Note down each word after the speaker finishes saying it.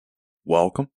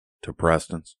Welcome to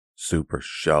Preston's Super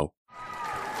Show.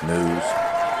 News,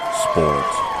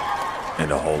 sports,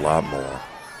 and a whole lot more.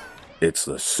 It's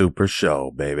the Super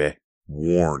Show, baby.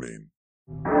 Warning.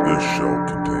 This show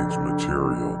contains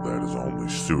material that is only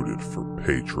suited for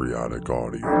patriotic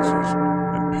audiences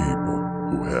and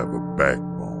people who have a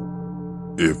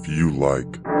backbone. If you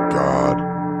like God,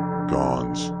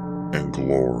 guns, and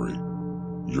glory,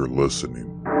 you're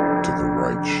listening to the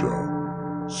right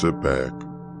show. Sit back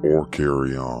or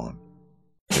carry on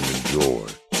and enjoy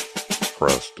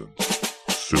Preston's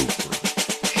Super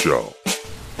Show.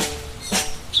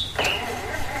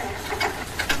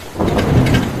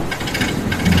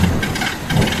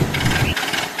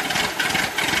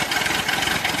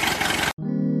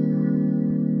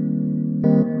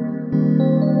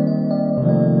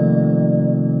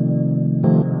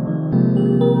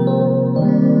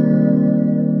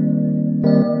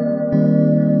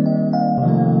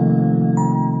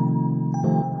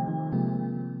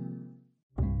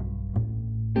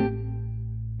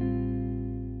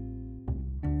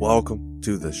 Welcome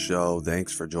to the show.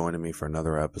 Thanks for joining me for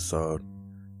another episode.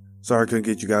 Sorry I couldn't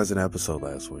get you guys an episode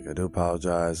last week. I do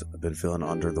apologize. I've been feeling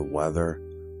under the weather.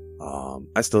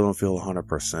 I still don't feel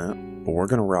 100%, but we're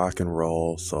going to rock and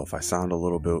roll. So if I sound a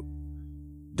little bit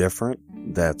different,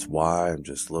 that's why. I'm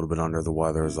just a little bit under the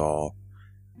weather is all.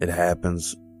 It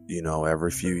happens,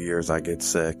 every few years I get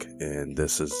sick, and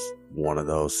this is one of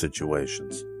those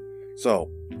situations. So,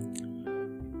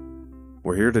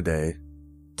 we're here today to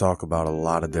talk about a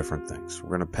lot of different things. We're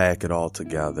going to pack it all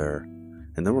together,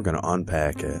 and then we're going to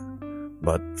unpack it.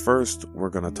 But first, we're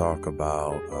going to talk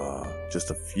about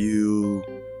just a few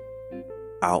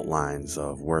outlines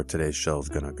of where today's show is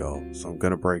going to go. So I'm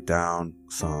going to break down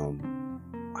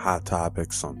some hot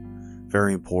topics, some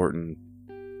very important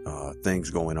things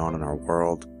going on in our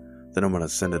world. Then I'm going to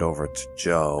send it over to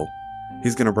Joe.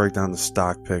 He's going to break down the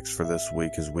stock picks for this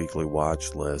week, his weekly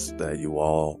watch list that you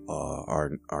all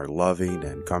are loving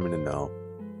and coming to know.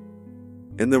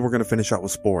 And then we're going to finish out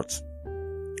with sports.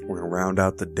 We're going to round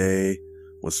out the day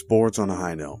with sports on a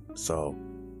high note. So,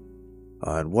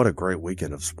 and what a great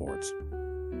weekend of sports.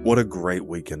 What a great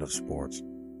weekend of sports.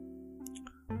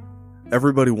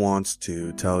 Everybody wants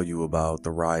to tell you about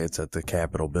the riots at the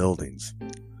Capitol buildings.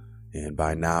 And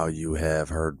by now you have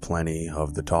heard plenty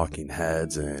of the talking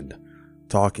heads and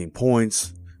talking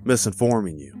points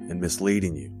misinforming you and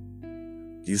misleading you.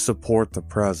 Do you support the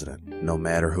president, no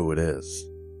matter who it is?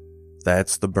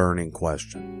 That's the burning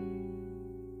question.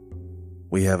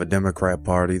 We have a Democrat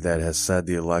Party that has said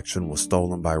the election was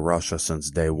stolen by Russia since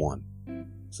day one.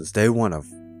 Since day one of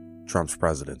Trump's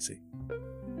presidency.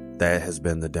 That has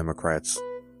been the Democrats'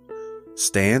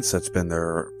 stance. That's been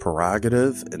their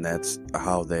prerogative, and that's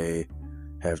how they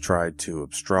have tried to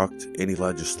obstruct any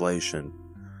legislation,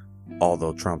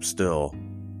 although Trump still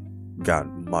got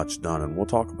much done, and we'll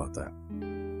talk about that.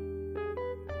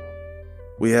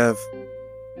 We have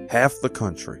half the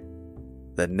country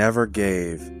that never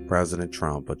gave President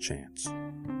Trump a chance.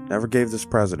 Never gave this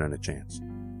president a chance.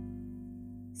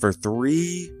 For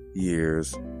 3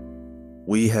 years,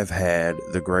 we have had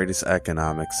the greatest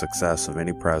economic success of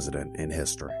any president in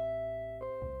history.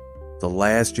 The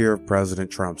last year of President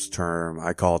Trump's term,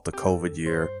 I call it the COVID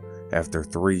year, after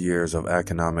 3 years of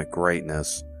economic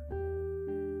greatness.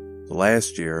 The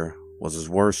last year was his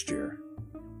worst year,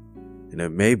 and it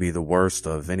may be the worst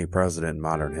of any president in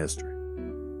modern history.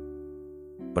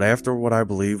 But after what I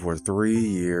believe were 3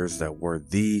 years that were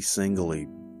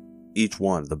each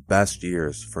one, the best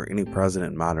years for any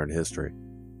president in modern history,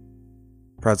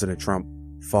 President Trump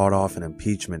fought off an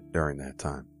impeachment during that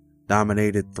time,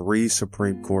 nominated 3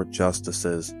 Supreme Court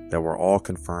justices that were all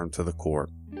confirmed to the court,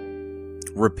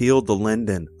 repealed the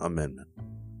Linden Amendment,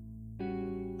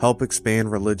 helped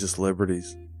expand religious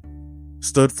liberties,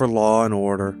 stood for law and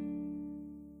order,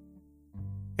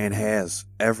 and has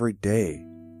every day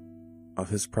of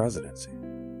his presidency.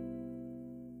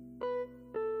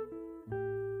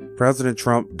 President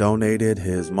Trump donated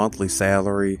his monthly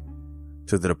salary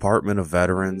to the Department of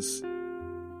Veterans,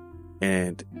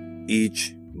 and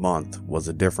each month was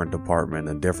a different department,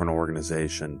 a different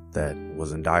organization that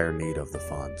was in dire need of the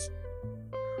funds.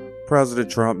 President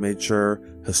Trump made sure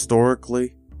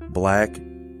historically black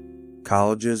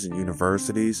colleges and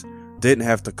universities didn't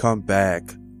have to come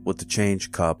back with the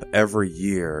change cup every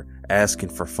year asking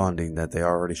for funding that they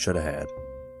already should have had.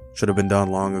 Should have been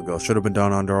done long ago. Should have been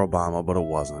done under Obama, but it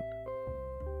wasn't.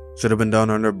 Should have been done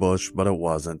under Bush, but it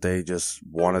wasn't. They just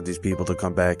wanted these people to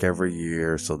come back every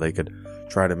year so they could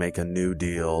try to make a new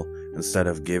deal instead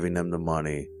of giving them the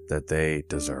money that they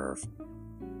deserve.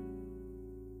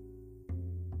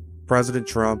 President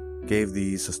Trump gave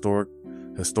these historic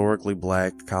historically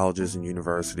black colleges and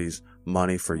universities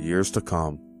money for years to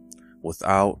come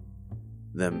without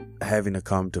them having to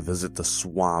come to visit the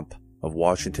swamp of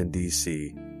Washington,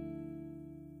 D.C.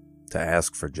 to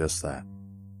ask for just that.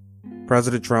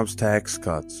 President Trump's tax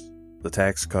cuts, the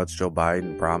tax cuts Joe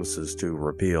Biden promises to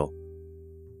repeal,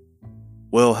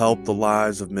 will help the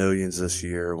lives of millions this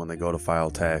year when they go to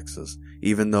file taxes.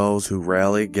 Even those who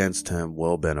rally against him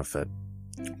will benefit.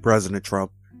 President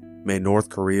Trump made North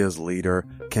Korea's leader,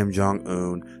 Kim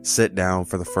Jong-un, sit down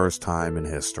for the first time in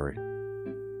history.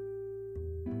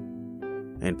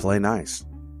 And play nice.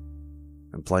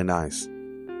 And play nice.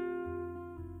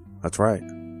 That's right.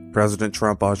 President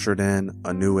Trump ushered in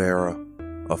a new era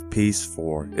of peace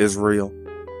for Israel,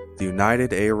 the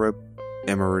United Arab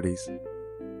Emirates,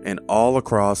 and all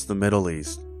across the Middle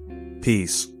East.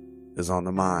 Peace is on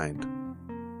the mind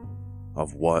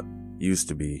of what used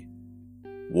to be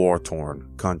war-torn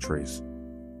countries.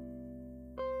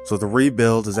 So the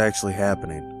rebuild is actually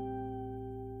happening.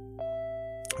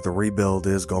 The rebuild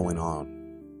is going on,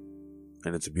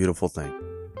 and it's a beautiful thing.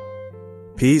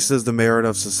 Peace is the merit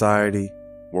of society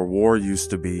where war used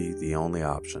to be the only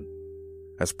option.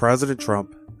 As President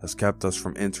Trump has kept us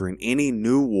from entering any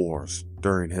new wars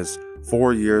during his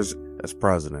 4 years as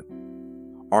president,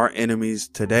 our enemies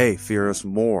today fear us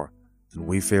more than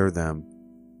we fear them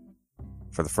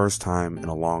for the first time in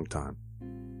a long time.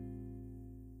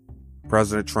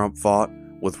 President Trump fought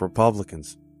with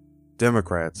Republicans,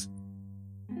 Democrats,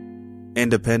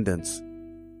 independents,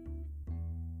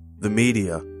 the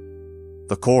media,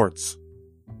 the courts,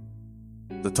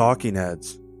 the talking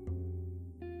heads,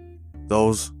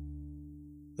 those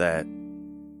that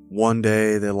one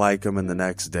day they like him and the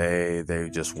next day they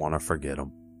just want to forget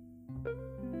him.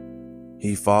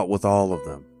 He fought with all of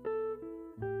them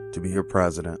to be your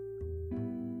president,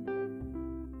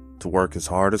 to work as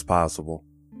hard as possible,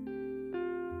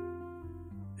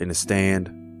 and to stand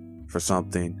for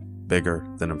something bigger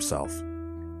than himself.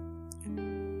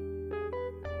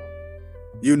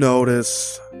 You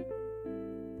notice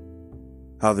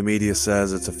how the media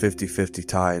says it's a 50-50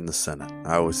 tie in the Senate.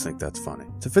 I always think that's funny.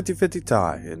 It's a 50-50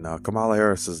 tie, and Kamala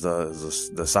Harris is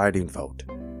the deciding vote.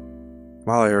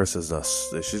 Kamala Harris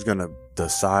she's going to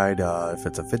decide if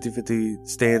it's a 50-50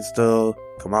 standstill.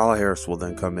 Kamala Harris will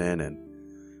then come in and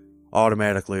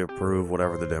automatically approve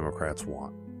whatever the Democrats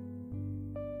want.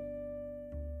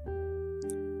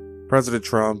 President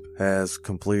Trump has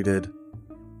completed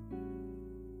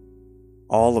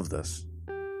all of this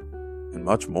and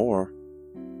much more.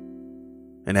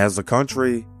 And as the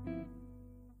country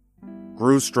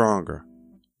grew stronger,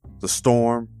 the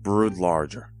storm brewed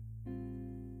larger.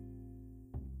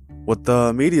 What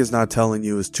the media is not telling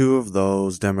you is two of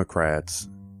those Democrats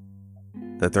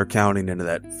that they're counting into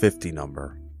that 50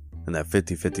 number and that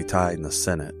 50-50 tie in the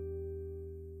Senate.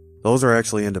 Those are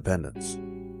actually independents.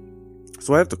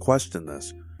 So I have to question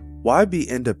this. Why be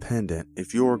independent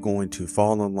if you are going to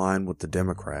fall in line with the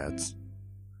Democrats?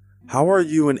 How are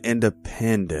you an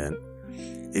independent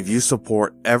if you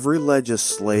support every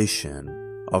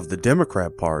legislation of the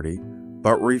Democrat Party,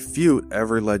 but refute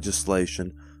every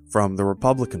legislation from the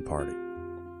Republican Party?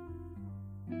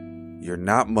 You're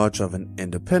not much of an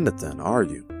independent then, are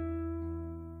you?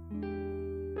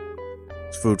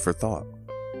 It's food for thought.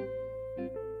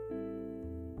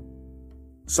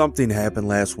 Something happened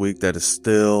last week that is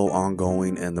still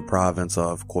ongoing in the province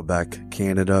of Quebec,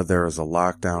 Canada. There is a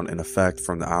lockdown in effect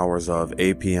from the hours of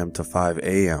 8 p.m. to 5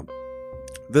 a.m.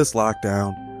 This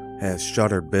lockdown has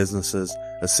shuttered businesses,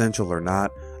 essential or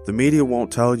not. The media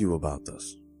won't tell you about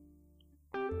this.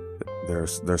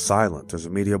 They're silent. There's a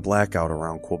media blackout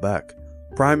around Quebec.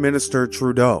 Prime Minister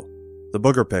Trudeau, the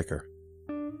booger picker,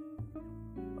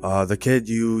 the kid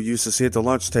you used to see at the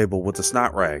lunch table with the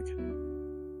snot rag,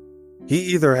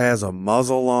 he either has a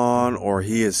muzzle on or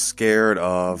he is scared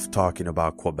of talking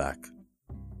about Quebec.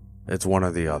 It's one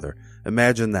or the other.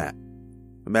 Imagine that.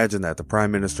 Imagine that. The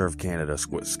Prime Minister of Canada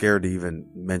scared to even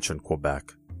mention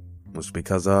Quebec. It's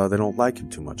because they don't like him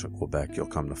too much in Quebec, you'll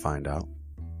come to find out.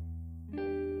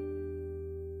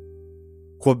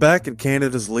 Quebec and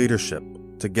Canada's leadership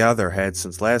together had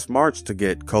since last March to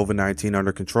get COVID-19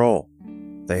 under control.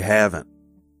 They haven't.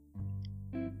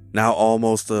 Now,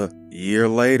 almost a year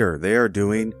later, they are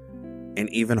doing an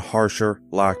even harsher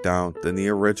lockdown than the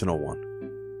original one.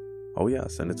 Oh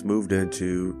yes, and it's moved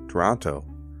into Toronto,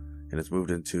 and it's moved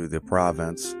into the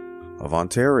province of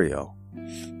Ontario.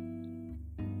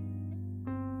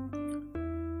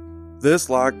 This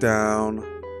lockdown,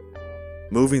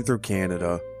 moving through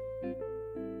Canada,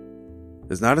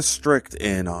 is not as strict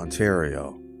in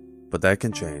Ontario, but that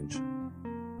can change.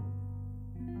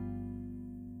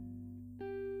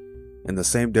 and the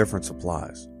same difference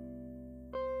applies.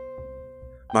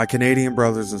 My Canadian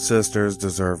brothers and sisters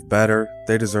deserve better.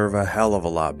 They deserve a hell of a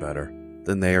lot better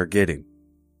than they are getting.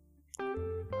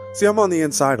 See, I'm on the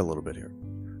inside a little bit here.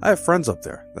 I have friends up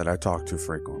there that I talk to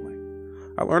frequently.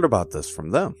 I learned about this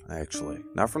from them, actually,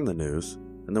 not from the news.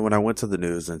 And then when I went to the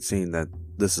news and seen that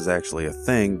this is actually a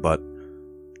thing, but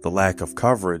the lack of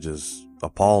coverage is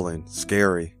appalling,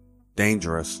 scary,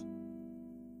 dangerous,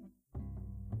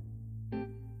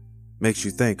 makes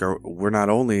you think we're not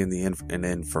only in an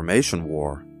information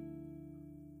war,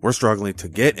 we're struggling to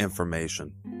get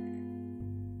information.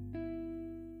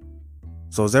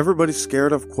 So is everybody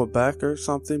scared of Quebec or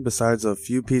something? Besides a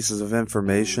few pieces of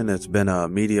information, it's been a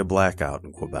media blackout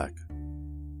in Quebec.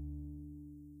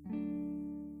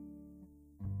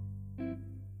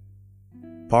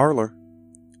 Parler.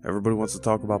 Everybody wants to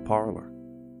talk about Parler.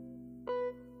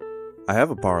 I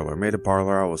have a Parler, made a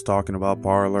Parler. I was talking about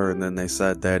Parler, and then they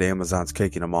said that Amazon's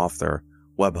kicking them off their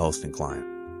web hosting client.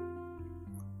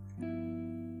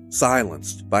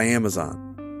 Silenced by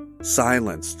Amazon.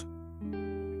 Silenced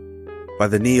by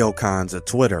the neocons at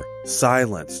Twitter.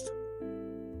 Silenced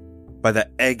by the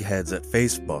eggheads at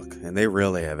Facebook, and they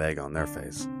really have egg on their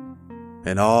face.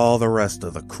 And all the rest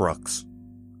of the crooks.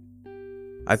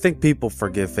 I think people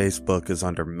forget Facebook is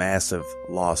under massive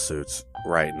lawsuits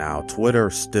right now. Twitter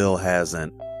still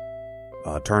hasn't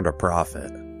turned a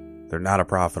profit. They're not a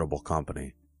profitable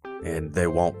company, and they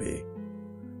won't be.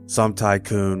 Some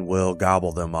tycoon will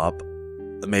gobble them up,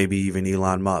 maybe even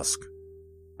Elon Musk.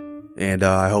 And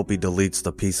I hope he deletes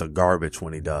the piece of garbage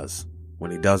when he does. When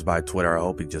he does buy Twitter, I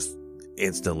hope he just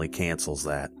instantly cancels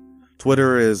that.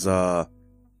 Twitter is a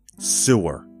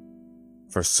sewer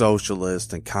for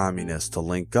socialists and communists to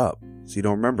link up. So you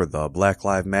don't remember the Black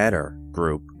Lives Matter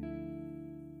group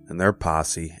and their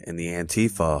posse, and the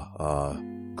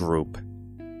Antifa group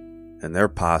and their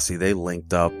posse, they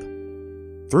linked up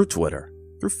through Twitter,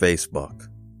 through Facebook.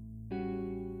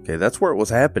 Okay, that's where it was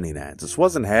happening at. This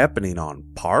wasn't happening on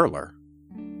Parler.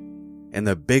 And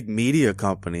the big media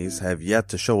companies have yet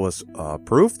to show us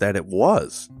proof that it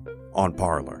was on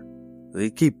Parler.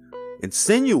 They keep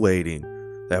insinuating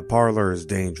that Parler is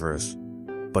dangerous.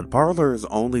 But Parler is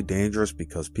only dangerous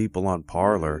because people on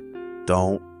Parler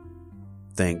don't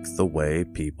think the way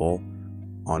people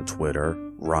on Twitter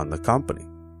run the company.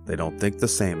 They don't think the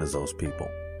same as those people.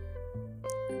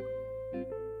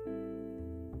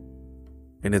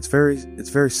 And it's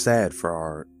very sad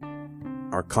for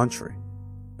our country.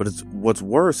 But what's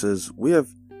worse is we have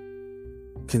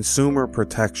consumer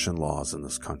protection laws in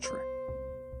this country.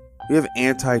 We have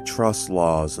antitrust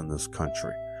laws in this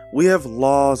country. We have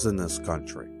laws in this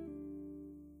country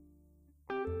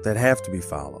that have to be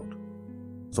followed.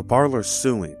 So Parler's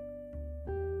suing,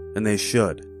 and they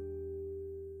should.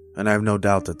 And I have no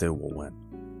doubt that they will win.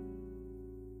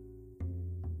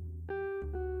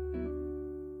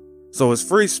 So as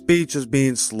free speech is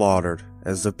being slaughtered,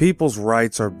 as the people's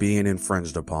rights are being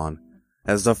infringed upon,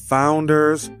 as the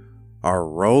founders are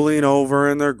rolling over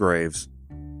in their graves,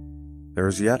 there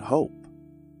is yet hope.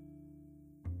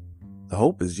 The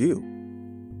hope is you.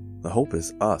 The hope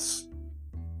is us.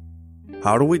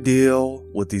 How do we deal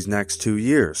with these next 2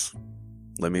 years?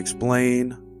 Let me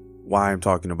explain why I'm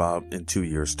talking about in 2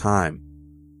 years' time.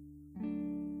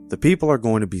 The people are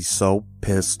going to be so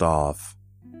pissed off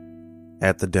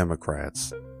at the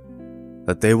Democrats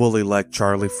that they will elect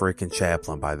Charlie freaking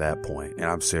Chaplin by that point. And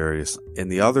I'm serious.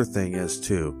 And the other thing is,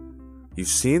 too, you've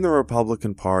seen the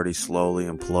Republican Party slowly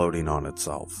imploding on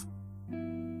itself.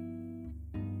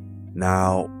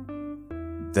 Now,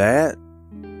 that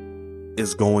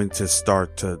is going to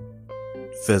start to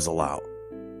fizzle out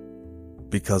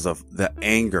because of the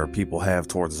anger people have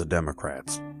towards the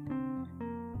Democrats.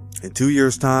 In 2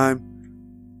 years' time,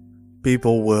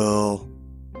 people will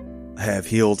have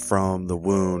healed from the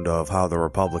wound of how the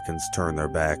Republicans turned their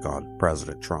back on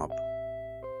President Trump.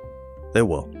 They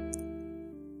will.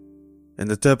 And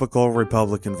the typical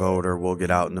Republican voter will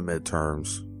get out in the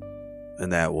midterms,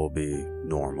 and that will be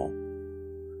normal.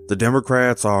 The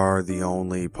Democrats are the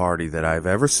only party that I've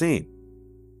ever seen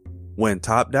win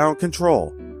top-down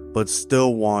control, but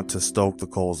still want to stoke the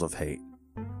coals of hate.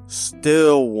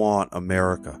 Still want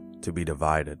America to be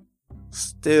divided.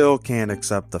 Still can't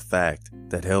accept the fact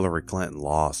that Hillary Clinton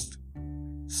lost.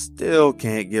 Still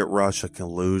can't get Russia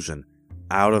collusion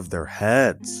out of their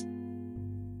heads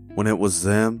when it was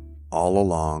them all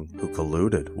along who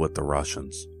colluded with the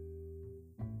Russians.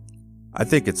 I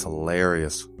think it's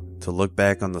hilarious to look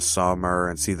back on the summer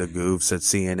and see the goofs at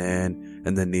CNN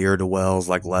and the ne'er-do-wells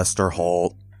like Lester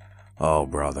Holt. Oh,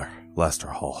 brother. Lester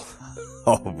Holt.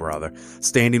 Oh, brother.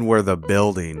 Standing where the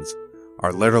buildings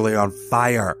are literally on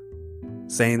fire.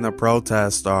 saying the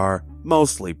protests are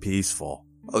mostly peaceful.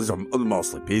 These are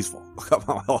mostly peaceful. Come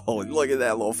on, look at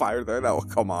that little fire there. No,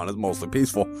 come on, it's mostly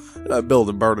peaceful. That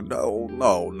building burning.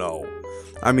 No.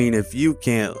 I mean, if you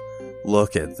can't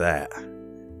look at that,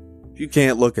 if you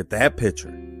can't look at that picture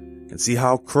and see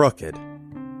how crooked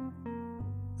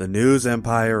the news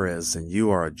empire is, and you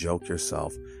are a joke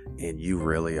yourself, and you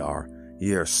really are.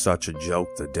 You're such a joke.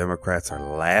 The Democrats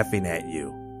are laughing at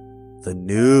you. The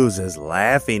news is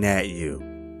laughing at you.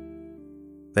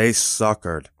 They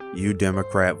suckered you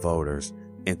Democrat voters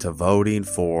into voting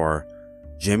for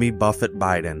Jimmy Buffett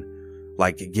Biden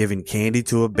like giving candy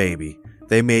to a baby.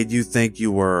 They made you think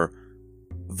you were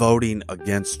voting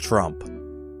against Trump,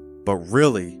 but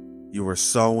really you were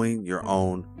sowing your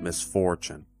own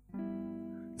misfortune.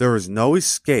 There is no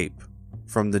escape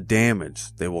from the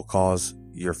damage they will cause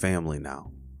your family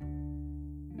now.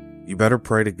 You better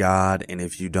pray to God, and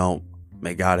if you don't,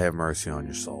 may God have mercy on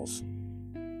your souls.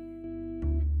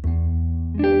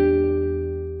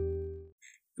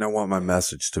 And I want my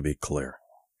message to be clear.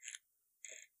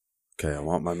 Okay, I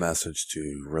want my message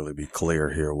to really be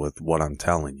clear here with what I'm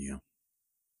telling you,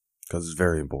 because it's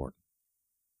very important.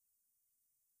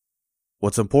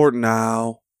 What's important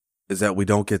now is that we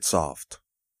don't get soft.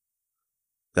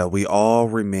 That we all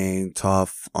remain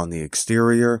tough on the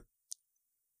exterior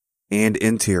and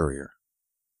interior.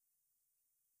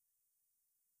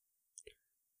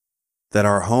 That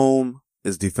our home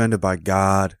is defended by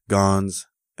God, guns,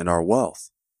 and our wealth.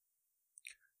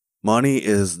 Money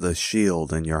is the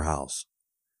shield in your house.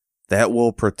 That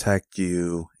will protect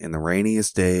you in the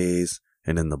rainiest days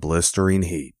and in the blistering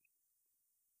heat.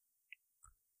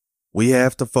 We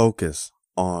have to focus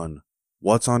on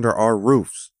what's under our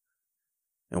roofs.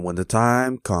 And when the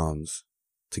time comes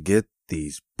to get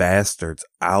these bastards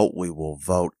out, we will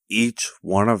vote each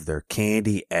one of their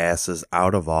candy asses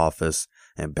out of office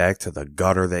and back to the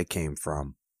gutter they came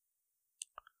from.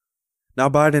 Now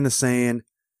Biden is saying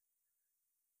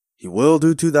he will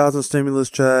do 2,000 stimulus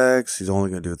checks. He's only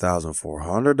going to do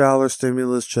 $1,400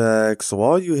 stimulus checks. So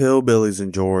all you hillbillies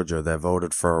in Georgia that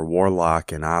voted for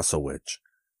Warlock and Osowich,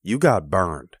 you got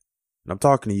burned. And I'm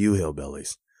talking to you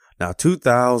hillbillies. Now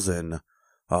 2,000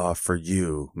 for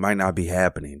you might not be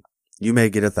happening. You may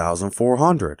get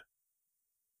 1,400.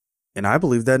 And I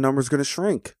believe that number is going to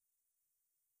shrink.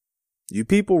 You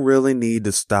people really need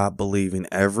to stop believing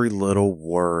every little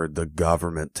word the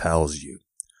government tells you.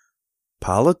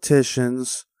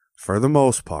 Politicians, for the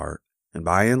most part, and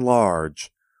by and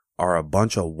large, are a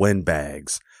bunch of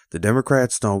windbags. The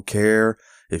Democrats don't care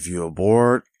if you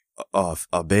abort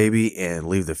a baby and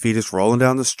leave the fetus rolling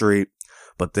down the street,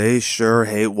 but they sure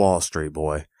hate Wall Street,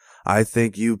 boy. I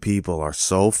think you people are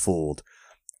so fooled.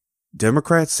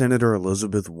 Democrat Senator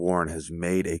Elizabeth Warren has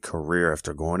made a career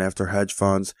after going after hedge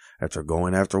funds, after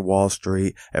going after Wall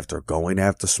Street, after going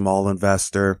after small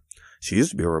investor. She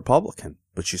used to be a Republican,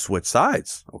 but she switched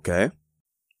sides, okay?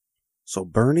 So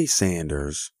Bernie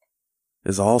Sanders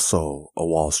is also a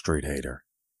Wall Street hater.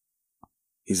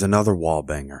 He's another wall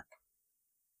banger.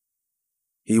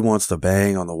 He wants to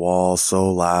bang on the wall so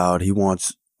loud. He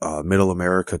wants middle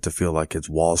America to feel like it's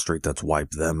Wall Street that's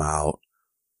wiped them out.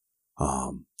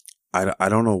 I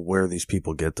don't know where these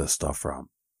people get this stuff from,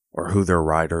 or who their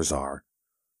writers are,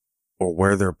 or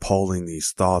where they're pulling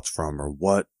these thoughts from, or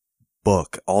what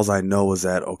book. All I know is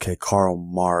that, okay, Karl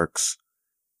Marx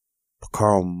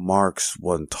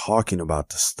wasn't talking about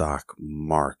the stock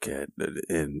market,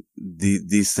 and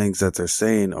these things that they're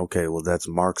saying, okay, well, that's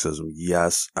Marxism.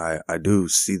 Yes, I do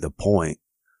see the point,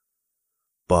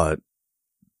 but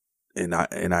And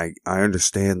I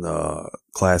understand the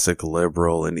classic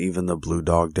liberal and even the blue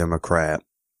dog Democrat.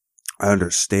 I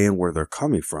understand where they're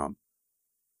coming from.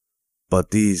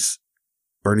 But these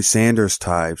Bernie Sanders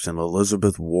types and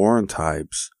Elizabeth Warren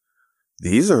types,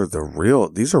 these are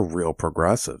real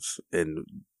progressives. And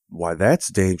why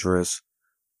that's dangerous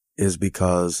is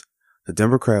because the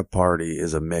Democrat Party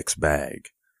is a mixed bag.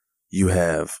 You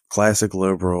have classic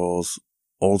liberals,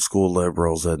 old school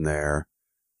liberals in there.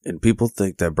 And people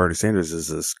think that Bernie Sanders is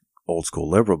this old school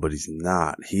liberal, but he's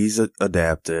not. He's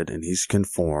adapted and he's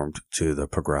conformed to the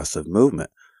progressive movement.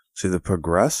 See,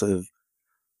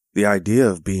 the idea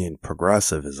of being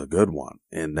progressive is a good one,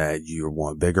 in that you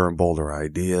want bigger and bolder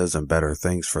ideas and better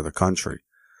things for the country.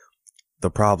 The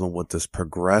problem with this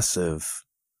progressive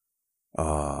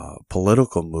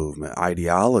political movement,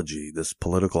 ideology, this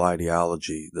political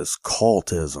ideology, this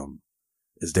cultism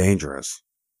is dangerous,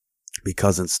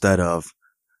 because instead of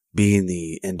being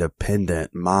the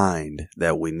independent mind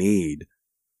that we need,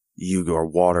 you are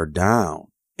watered down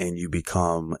and you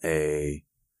become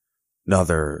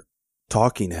another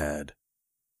talking head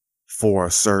for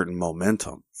a certain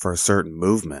momentum, for a certain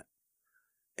movement,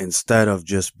 instead of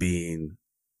just being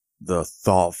the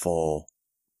thoughtful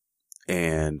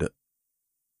and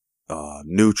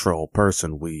neutral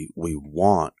person we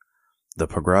want. The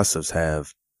progressives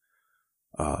have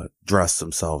dressed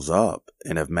themselves up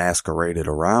and have masqueraded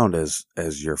around as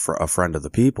a friend of the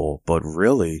people, but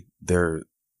really they're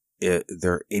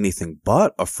anything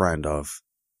but a friend of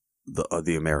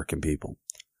the American people,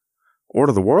 or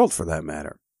to the world for that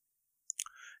matter.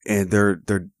 And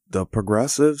the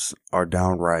progressives are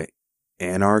downright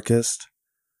anarchist,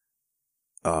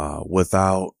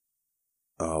 without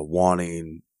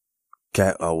wanting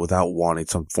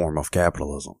some form of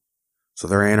capitalism. So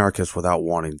they're anarchists without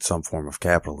wanting some form of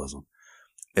capitalism.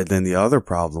 And then the other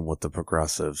problem with the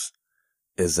progressives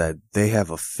is that they have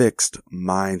a fixed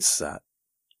mindset.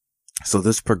 So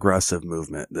this progressive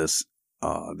movement,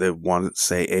 they want to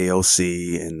say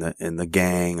AOC in the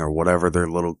gang or whatever their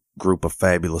little group of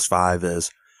Fabulous Five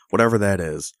is, whatever that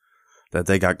is that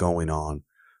they got going on.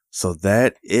 So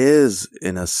that is,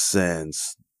 in a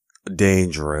sense,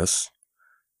 dangerous.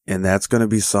 And that's going to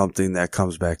be something that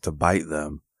comes back to bite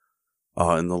them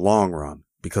in the long run.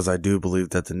 Because I do believe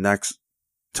that the next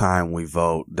time we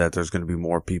vote, that there's going to be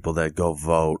more people that go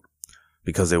vote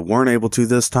because they weren't able to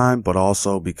this time, but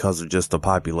also because of just the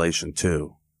population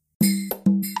too.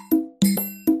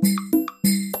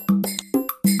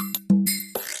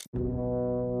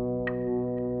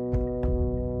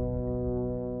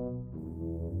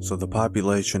 So the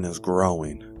population is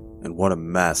growing, and what a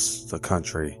mess the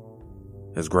country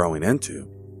is growing into.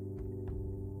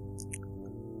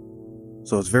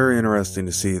 So it's very interesting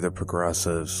to see the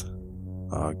progressives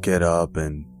get up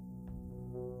and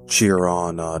cheer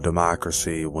on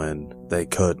democracy when they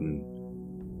couldn't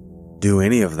do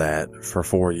any of that for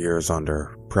 4 years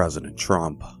under President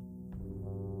Trump.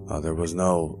 There was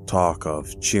no talk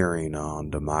of cheering on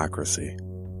democracy.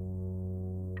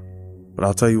 But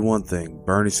I'll tell you one thing,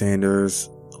 Bernie Sanders,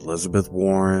 Elizabeth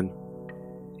Warren,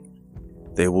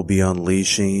 they will be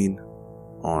unleashing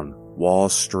on Wall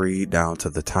Street down to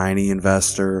the tiny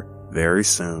investor very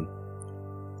soon.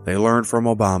 They learned from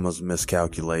Obama's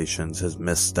miscalculations, his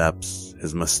missteps,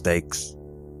 his mistakes.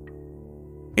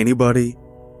 Anybody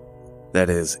that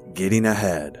is getting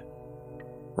ahead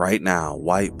right now,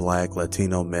 white, black,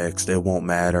 Latino, mixed, it won't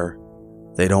matter.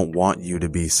 They don't want you to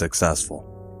be successful.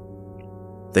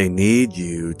 They need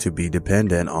you to be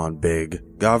dependent on big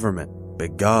government,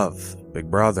 big gov,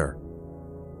 big brother.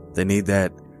 They need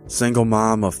that single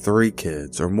mom of 3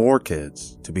 kids or more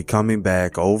kids to be coming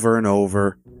back over and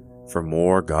over for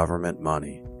more government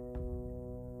money.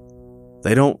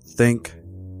 They don't think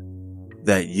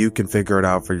that you can figure it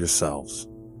out for yourselves.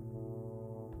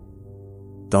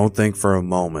 Don't think for a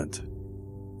moment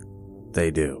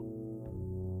they do.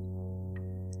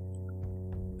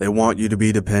 They want you to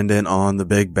be dependent on the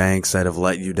big banks that have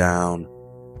let you down,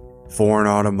 foreign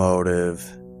automotive,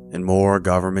 and more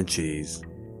government cheese.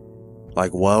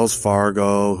 Like Wells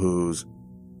Fargo, whose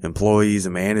employees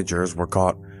and managers were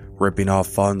caught ripping off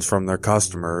funds from their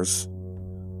customers.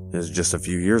 It was just a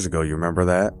few years ago, you remember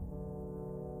that?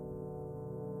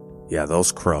 Yeah,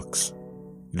 those crooks.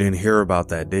 You didn't hear about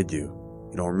that, did you?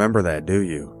 You don't remember that, do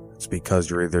you? It's because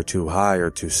you're either too high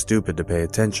or too stupid to pay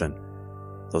attention.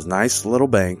 Those nice little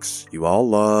banks you all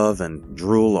love and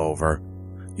drool over.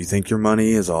 You think your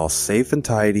money is all safe and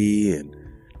tidy and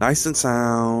nice and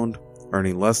sound,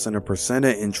 earning less than 1% of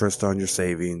interest on your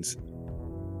savings,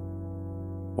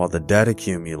 while the debt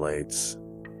accumulates.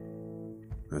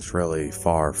 It's really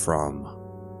far from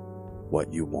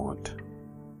what you want,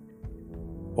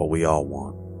 what we all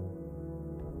want.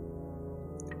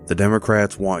 The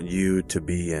Democrats want you to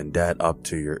be in debt up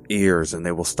to your ears, and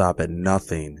they will stop at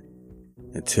nothing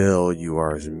until you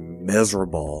are as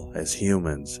miserable as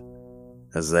humans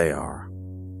as they are.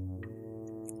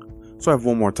 So I have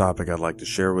one more topic I'd like to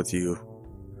share with you.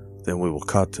 Then we will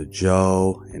cut to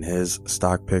Joe and his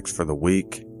stock picks for the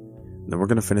week. And then we're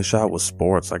going to finish out with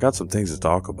sports. I got some things to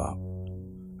talk about.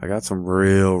 I got some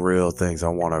real things I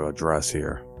want to address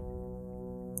here.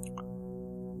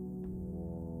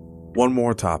 One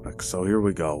more topic. So here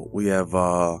we go. We have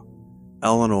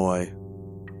Illinois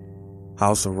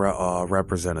House of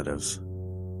Representatives.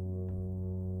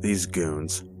 These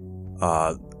goons.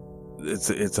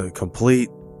 It's a complete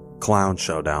clown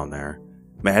show down there.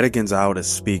 Madigan's out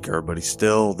as speaker, but he's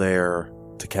still there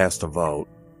to cast a vote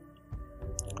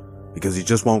because he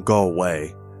just won't go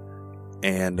away.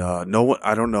 And I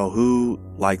don't know who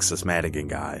likes this Madigan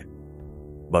guy,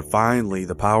 but finally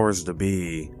the powers to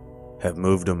be have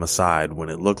moved him aside when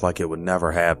it looked like it would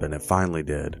never happen. It finally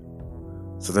did.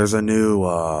 So there's a new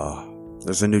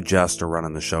There's a new jester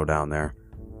running the show down there.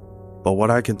 But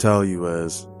what I can tell you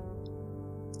is,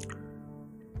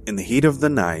 in the heat of the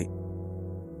night,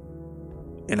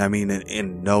 and I mean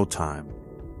in no time,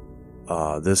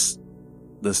 this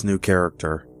new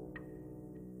character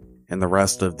and the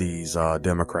rest of these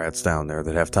Democrats down there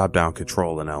that have top-down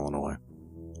control in Illinois,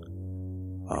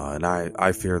 and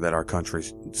I fear that our country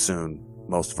soon,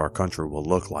 most of our country will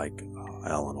look like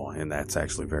Illinois, and that's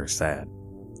actually very sad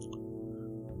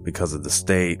because of the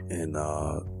state and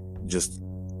just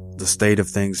the state of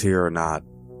things here are not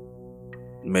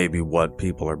maybe what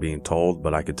people are being told,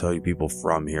 but I can tell you people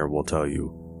from here will tell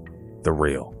you the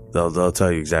real. They'll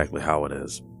tell you exactly how it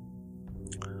is.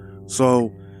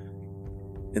 So,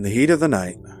 in the heat of the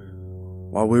night,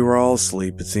 while we were all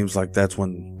asleep, it seems like that's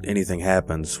when anything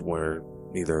happens where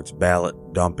either it's ballot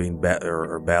dumping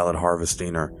or ballot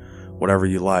harvesting or whatever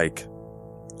you like.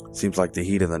 It seems like the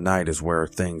heat of the night is where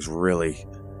things really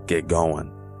get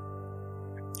going.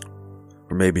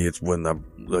 Or maybe it's when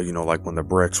like when the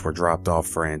bricks were dropped off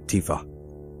for Antifa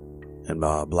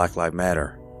and Black Lives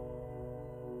Matter.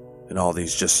 And all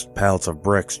these just pallets of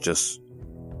bricks just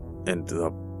into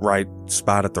the right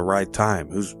spot at the right time.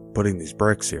 Who's putting these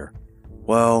bricks here?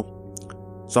 Well,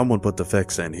 someone put the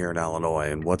fix in here in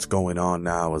Illinois, and what's going on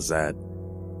now is that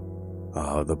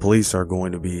the police are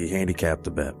going to be handicapped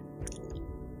a bit.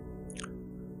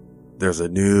 There's a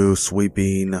new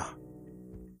sweeping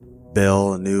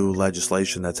bill, a new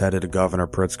legislation that's headed to Governor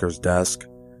Pritzker's desk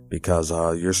because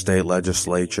your state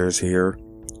legislatures here,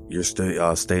 your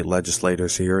state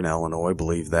legislators here in Illinois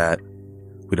believe that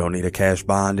we don't need a cash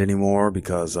bond anymore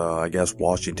because I guess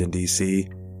Washington, D.C.,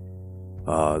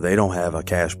 they don't have a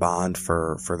cash bond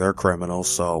for their criminals,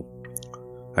 so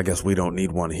I guess we don't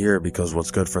need one here because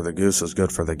what's good for the goose is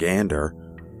good for the gander.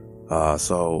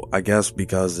 So I guess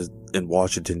because in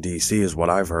Washington, D.C. is what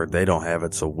I've heard, they don't have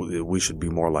it, so we should be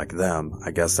more like them.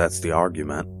 I guess that's the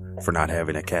argument for not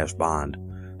having a cash bond,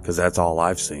 because that's all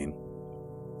I've seen.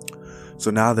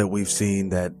 So now that we've seen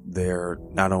that they're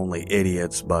not only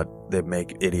idiots, but they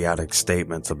make idiotic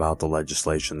statements about the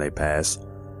legislation they pass,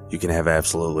 you can have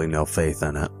absolutely no faith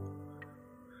in it.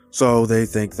 So they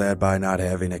think that by not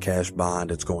having a cash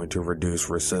bond, it's going to reduce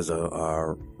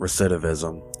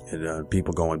recidivism and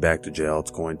people going back to jail.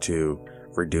 It's going to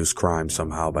reduce crime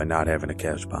somehow by not having a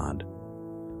cash bond.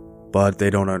 But they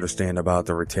don't understand about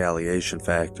the retaliation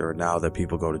factor. Now that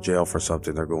people go to jail for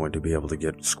something, they're going to be able to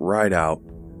get right out.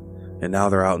 And now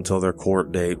they're out until their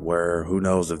court date where who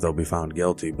knows if they'll be found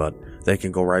guilty, but they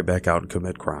can go right back out and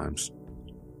commit crimes.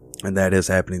 And that is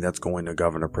happening. That's going to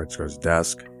Governor Pritzker's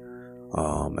desk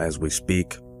as we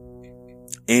speak.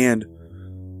 And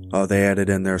they added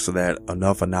in there so that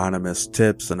enough anonymous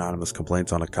tips, anonymous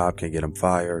complaints on a cop can get him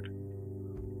fired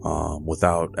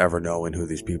without ever knowing who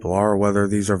these people are or whether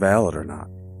these are valid or not,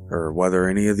 or whether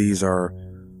any of these are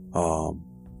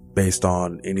based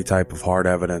on any type of hard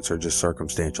evidence or just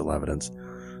circumstantial evidence.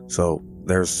 So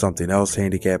there's something else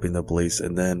handicapping the police,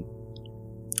 and then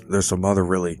there's some other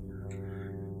really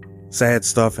sad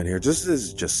stuff in here. This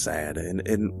is just sad. And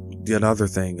the another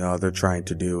thing they're trying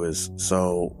to do is,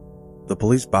 so the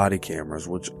police body cameras,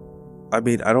 which, I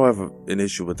mean, I don't have an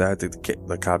issue with that. I think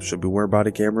the cops should be wearing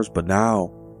body cameras, but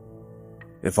now,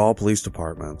 if all police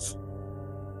departments,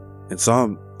 and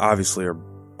some obviously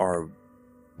are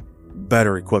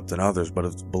better equipped than others, but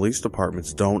if police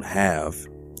departments don't have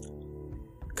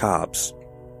cops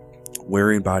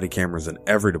wearing body cameras in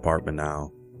every department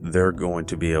now, they're going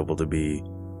to be able to be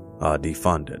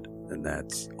defunded. And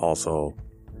that's also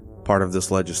part of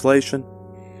this legislation.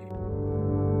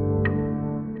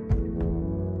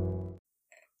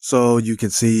 So you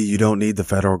can see you don't need the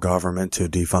federal government to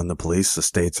defund the police. The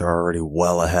states are already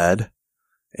well ahead,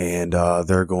 and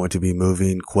they're going to be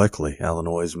moving quickly.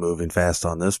 Illinois is moving fast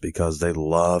on this because they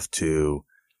love to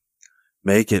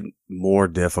make it more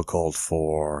difficult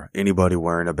for anybody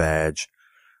wearing a badge.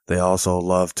 They also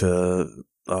love to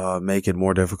make it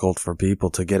more difficult for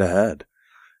people to get ahead.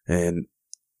 And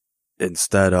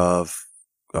instead of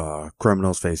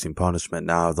criminals facing punishment,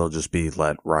 now they'll just be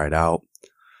let right out.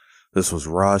 This was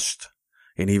rushed,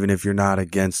 and even if you're not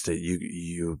against it,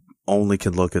 you only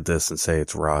can look at this and say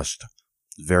it's rushed.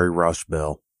 Very rushed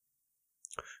bill.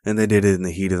 And they did it in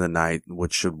the heat of the night,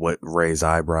 which should raise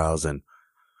eyebrows and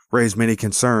raise many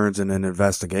concerns, and an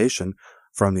investigation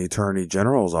from the Attorney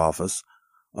General's office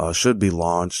should be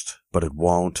launched, but it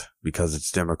won't because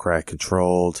it's Democrat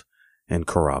controlled and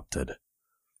corrupted.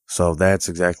 So that's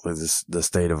exactly the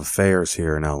state of affairs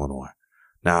here in Illinois.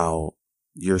 Now,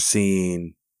 you're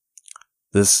seeing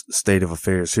this state of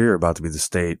affairs here about to be the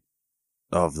state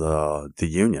of the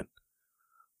union.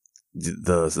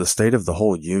 the state of the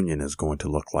whole union is going to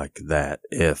look like that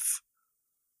if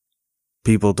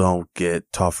people don't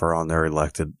get tougher on their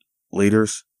elected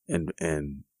leaders and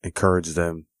encourage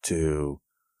them to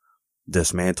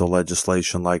dismantle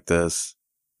legislation like this,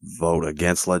 vote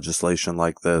against legislation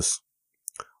like this,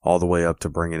 all the way up to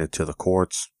bringing it to the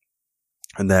courts.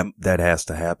 And that has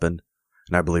to happen.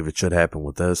 And I believe it should happen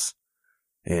with this.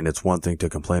 And it's one thing to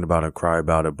complain about it, cry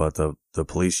about it, but the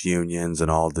police unions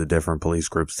and all the different police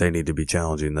groups, they need to be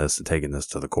challenging this and taking this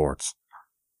to the courts.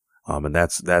 And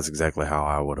that's exactly how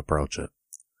I would approach it.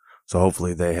 So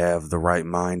hopefully they have the right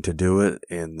mind to do it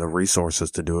and the resources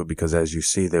to do it, because as you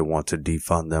see, they want to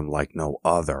defund them like no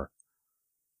other.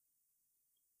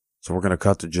 So we're going to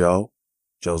cut to Joe.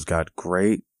 Joe's got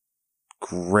great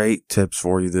tips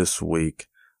for you this week.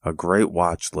 A great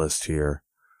watch list here.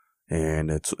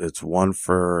 And it's one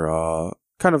for,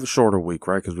 kind of a shorter week,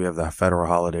 right? Because we have the federal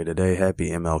holiday today. Happy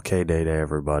MLK Day to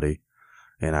everybody.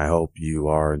 And I hope you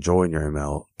are enjoying your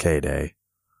MLK Day.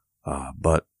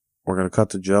 But we're going to cut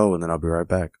to Joe and then I'll be right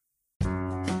back.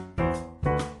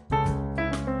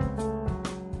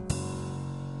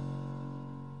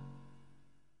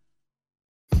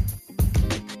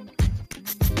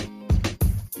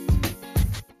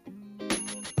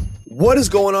 What is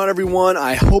going on, everyone?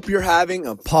 I hope you're having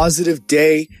a positive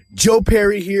day. Joe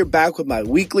Perry here, back with my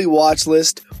weekly watch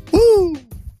list. Woo!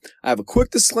 I have a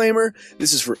quick disclaimer.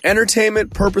 This is for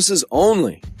entertainment purposes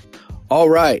only. All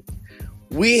right.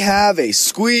 We have a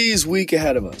squeeze week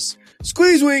ahead of us.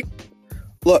 Squeeze week!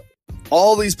 Look,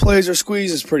 all these plays are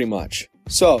squeezes pretty much.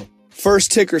 So,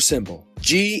 first ticker symbol,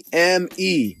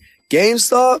 GME.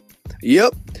 GameStop?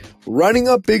 Yep. Running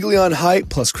up bigly on hype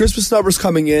plus Christmas numbers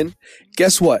coming in.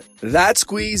 Guess what? That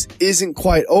squeeze isn't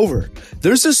quite over.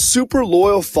 There's a super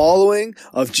loyal following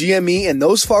of GME, and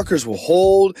those fuckers will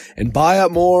hold and buy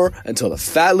up more until the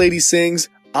fat lady sings,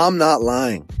 I'm not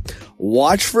lying.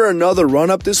 Watch for another run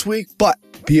up this week, but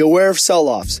be aware of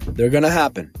sell-offs. They're gonna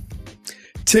happen.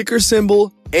 Ticker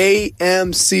symbol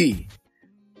AMC.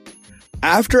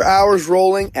 After hours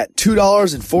rolling at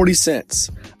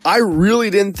 $2.40. I really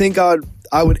didn't think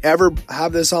I would ever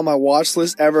have this on my watch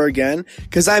list ever again,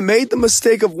 because I made the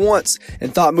mistake of once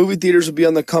and thought movie theaters would be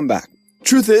on the comeback.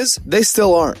 Truth is, they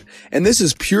still aren't, and this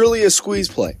is purely a squeeze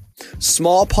play.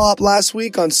 Small pop last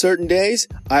week on certain days.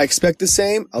 I expect the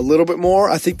same, a little bit more.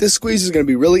 I think this squeeze is going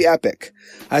to be really epic.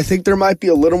 I think there might be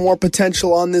a little more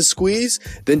potential on this squeeze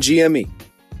than GME.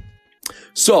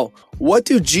 So, what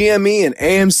do GME and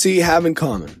AMC have in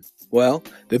common? Well,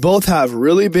 they both have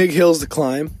really big hills to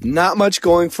climb, not much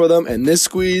going for them, and this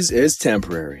squeeze is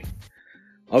temporary.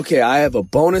 Okay, I have a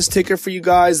bonus ticker for you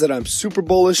guys that I'm super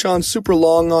bullish on, super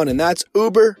long on, and that's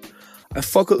Uber. I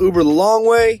fuck with Uber the long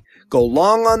way. Go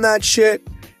long on that shit.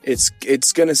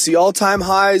 It's gonna see all-time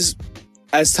highs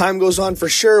as time goes on for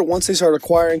sure. Once they start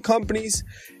acquiring companies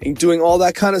and doing all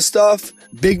that kind of stuff,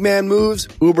 big man moves,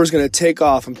 Uber's gonna take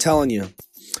off, I'm telling you.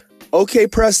 Okay,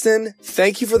 Preston,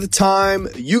 thank you for the time.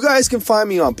 You guys can find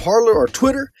me on Parler or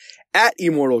Twitter at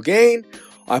Immortal Gain.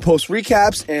 I post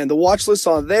recaps and the watch list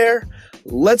on there.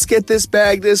 Let's get this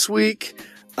bag this week.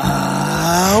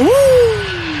 Woo!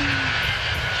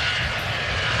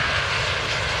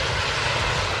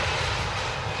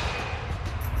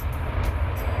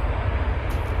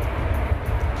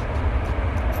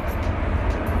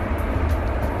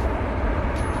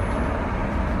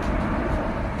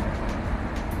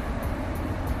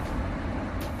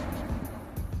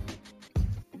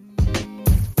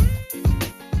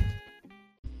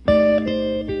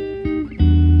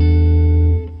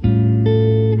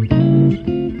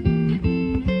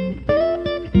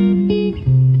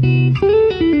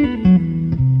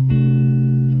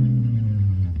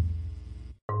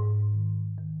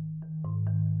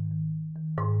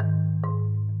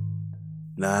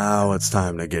 Now it's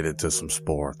time to get into some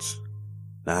sports.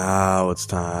 Now it's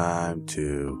time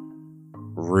to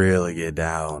really get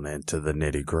down into the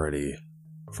nitty-gritty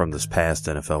from this past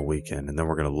NFL weekend, and then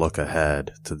we're going to look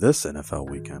ahead to this NFL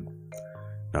weekend.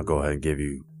 I'll go ahead and give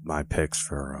you my picks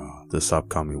for this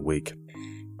upcoming week.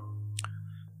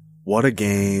 What a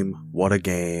game. What a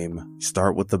game.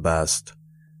 Start with the best.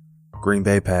 Green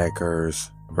Bay Packers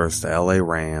versus the LA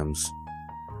Rams.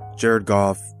 Jared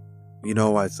Goff, you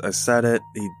know, I said it.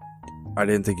 I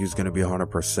didn't think he was going to be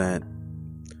 100%.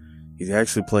 He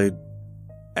actually played.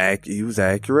 He was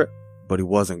accurate, but he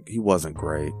wasn't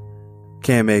great.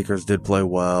 Cam Akers did play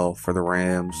well for the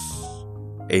Rams.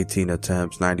 18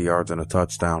 attempts, 90 yards, and a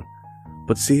touchdown.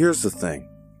 But see, here's the thing.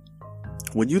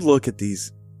 When you look at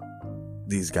these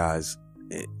guys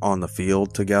on the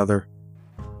field together,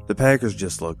 the Packers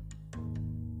just look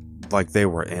like they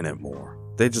were in it more.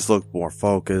 They just looked more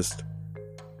focused.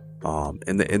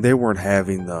 And they weren't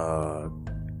having the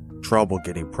trouble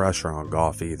getting pressure on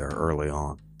Goff either early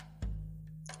on.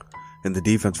 And the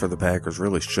defense for the Packers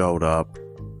really showed up.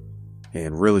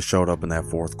 And really showed up in that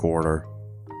fourth quarter.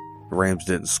 The Rams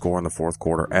didn't score in the fourth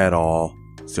quarter at all.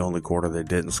 It's the only quarter they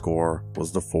didn't score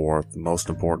was the fourth, the most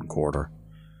important quarter.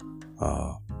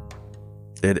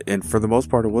 And for the most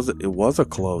part, it was a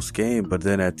close game. But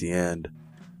then at the end,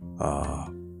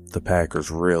 the Packers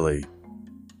really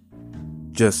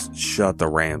just shut the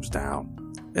Rams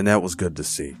down. And that was good to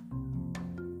see.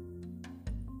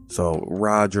 So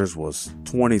Rodgers was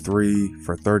 23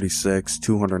 for 36,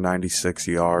 296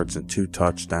 yards and 2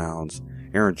 touchdowns.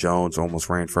 Aaron Jones almost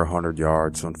ran for 100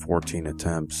 yards on 14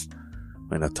 attempts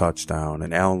and a touchdown.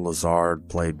 And Allen Lazard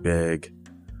played big.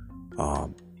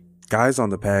 Guys in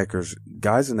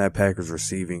that Packers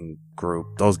receiving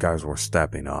group, those guys were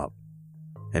stepping up.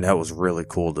 And that was really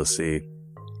cool to see.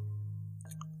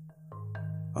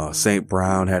 St.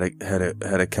 Brown had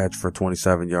a catch for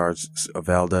 27 yards.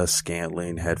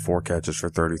 Valdez-Scantling had 4 catches for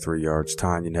 33 yards.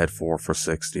 Tanyan had 4 for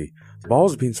 60. The ball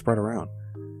was being spread around.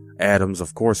 Adams,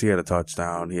 of course, he had a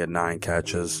touchdown. He had 9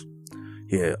 catches.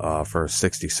 He had, for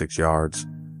 66 yards.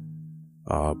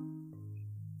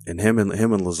 And him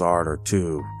and Lazard are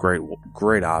 2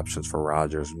 great options for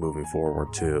Rodgers moving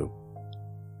forward too.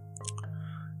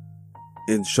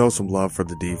 And show some love for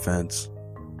the defense.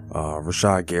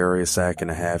 Rashad Gary, a sack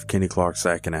and a half. Kenny Clark,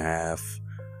 sack and a half.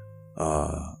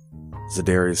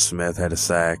 Zadarius Smith had a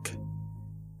sack.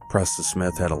 Preston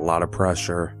Smith had a lot of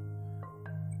pressure.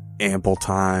 Ample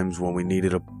times when we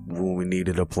needed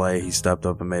a play, he stepped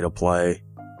up and made a play.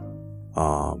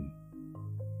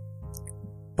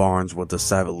 Barnes with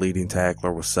the leading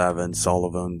tackler with 7.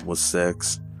 Sullivan with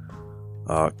 6.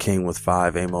 King with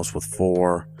 5. Amos with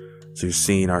 4. So you're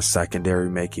seeing our secondary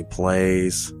making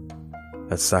plays.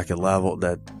 That second level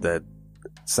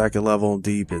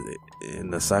deep in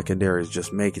the secondary is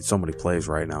just making so many plays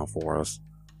right now for us.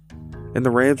 And the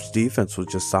Rams defense was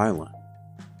just silent.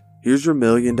 Here's your $1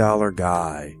 million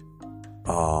guy,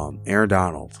 Aaron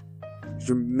Donald. Here's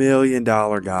your $1 million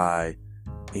guy.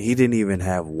 And he didn't even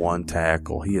have 1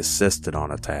 tackle. He assisted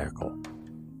on a tackle.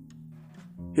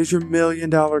 Here's your $1 million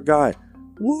guy.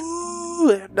 Woo,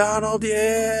 Aaron Donald,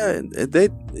 yeah. And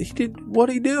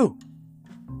what'd he do?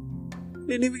 He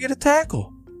didn't even get a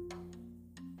tackle.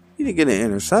 He didn't get an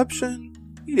interception.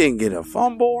 He didn't get a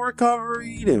fumble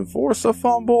recovery. He didn't force a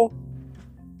fumble.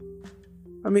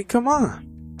 I mean, come on.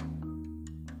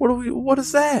 What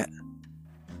is that?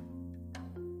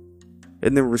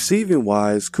 And then receiving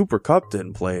wise, Cooper Kupp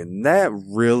didn't play. And that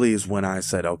really is when I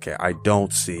said, okay, I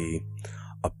don't see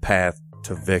a path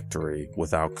to victory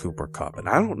without Cooper Kupp. And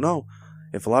I don't know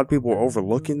if a lot of people are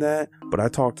overlooking that, but I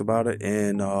talked about it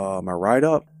in my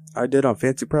write-up I did on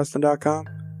fancypreston.com.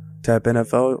 Tap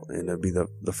NFL, and it'll be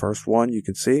the first one you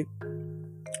can see.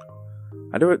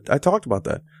 I talked about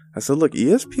that. I said, look,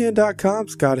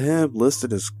 ESPN.com's got him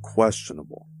listed as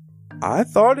questionable. I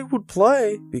thought he would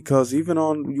play because even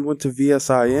you went to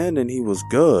VSIN and he was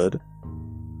good.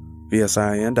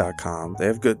 VSIN.com. They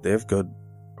have good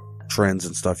trends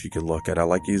and stuff you can look at. I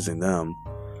like using them.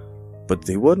 But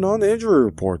he wasn't on the injury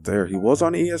report there. He was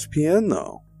on ESPN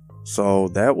though. So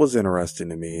that was interesting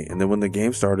to me. And then when the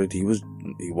game started, he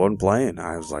wasn't playing.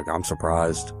 I was like, I'm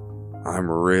surprised. I'm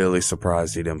really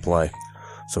surprised he didn't play.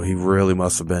 So he really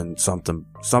must have been something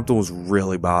was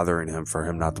really bothering him for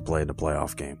him not to play in the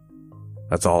playoff game.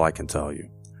 That's all I can tell you.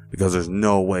 Because there's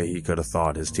no way he could have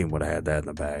thought his team would have had that in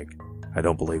the bag. I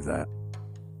don't believe that.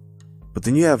 But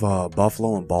then you have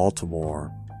Buffalo and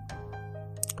Baltimore,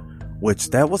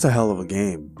 which that was a hell of a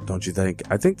game, don't you think?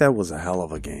 I think that was a hell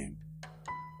of a game.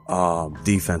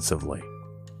 Defensively.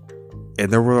 And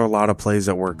there were a lot of plays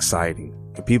that were exciting.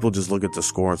 And people just look at the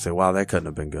score and say, wow, that couldn't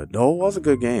have been good. No, it was a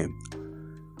good game.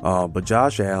 But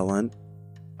Josh Allen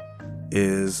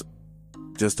is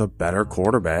just a better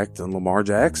quarterback than Lamar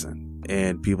Jackson.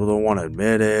 And people don't want to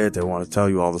admit it. They want to tell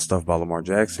you all the stuff about Lamar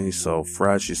Jackson. He's so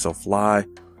fresh. He's so fly.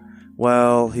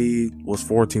 Well, he was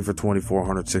 14 for 24,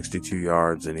 162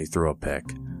 yards, and he threw a pick.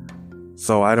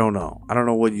 So I don't know. I don't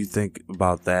know what you think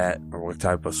about that or what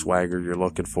type of swagger you're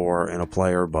looking for in a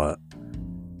player, but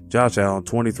Josh Allen,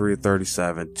 23 of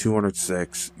 37,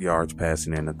 206 yards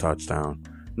passing and a touchdown.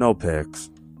 No picks.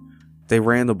 They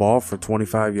ran the ball for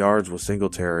 25 yards with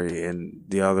Singletary, and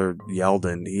the other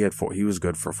Yeldon, he was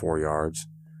good for 4 yards.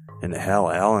 And hell,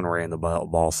 Allen ran the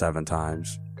ball 7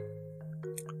 times.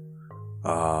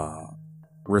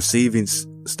 Receiving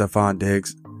Stephon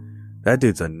Diggs, that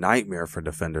dude's a nightmare for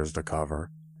defenders to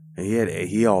cover. And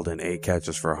he hauled in 8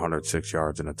 catches for 106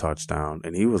 yards and a touchdown,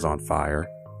 and he was on fire.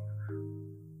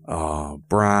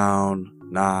 Brown,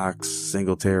 Knox,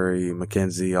 Singletary,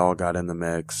 McKenzie all got in the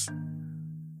mix.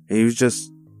 He was just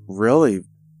really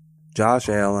Josh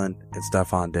Allen and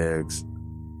Stephon Diggs.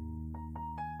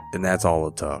 And that's all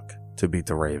it took to beat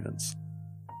the Ravens.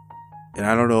 And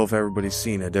I don't know if everybody's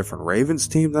seen a different Ravens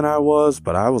team than I was,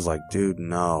 but I was like, dude,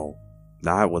 no,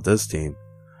 not with this team.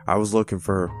 I was looking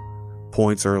for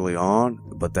points early on,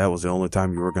 but that was the only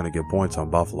time you were going to get points on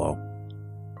Buffalo.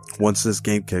 Once this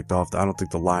game kicked off, I don't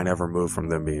think the line ever moved from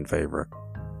them being favorite.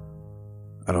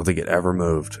 I don't think it ever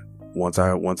moved. Once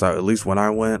I, at least when I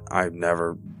went,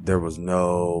 there was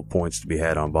no points to be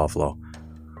had on Buffalo.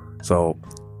 So,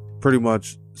 pretty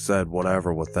much said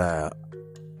whatever with that.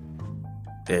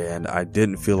 And I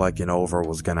didn't feel like an over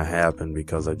was going to happen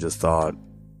because I just thought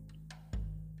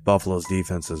Buffalo's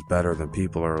defense is better than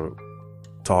people are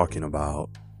talking about.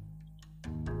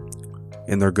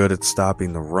 And they're good at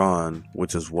stopping the run,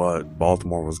 which is what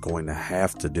Baltimore was going to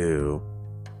have to do.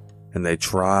 And they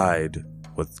tried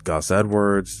with Gus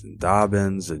Edwards, and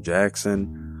Dobbins, and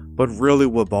Jackson. But really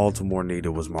what Baltimore needed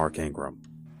was Mark Ingram.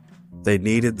 They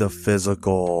needed the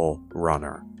physical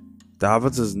runner.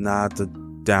 Dobbins is not the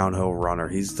downhill runner.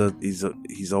 He's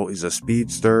a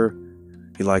speedster.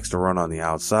 He likes to run on the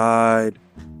outside.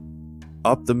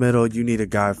 Up the middle, you need a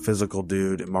guy, physical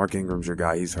dude. And Mark Ingram's your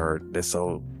guy. He's hurt.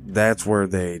 So that's where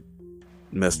they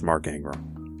missed Mark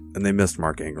Ingram. And they missed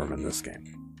Mark Ingram in this game.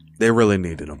 They really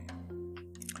needed him.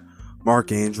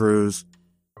 Mark Andrews,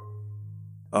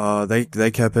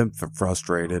 they kept him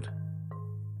frustrated.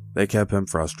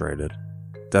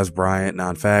 Des Bryant,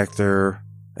 non-factor.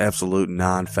 Absolute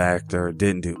non-factor.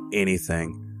 Didn't do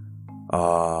anything.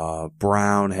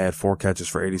 Brown had 4 catches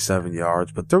for 87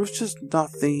 yards, but there was just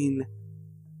nothing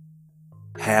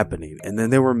happening. And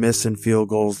then they were missing field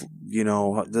goals. You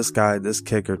know, this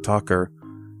kicker, Tucker,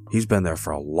 he's been there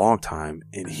for a long time,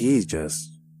 and he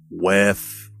just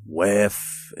whiff,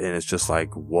 and it's just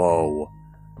like, whoa.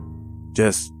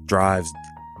 Just drives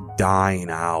dying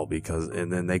out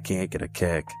and then they can't get a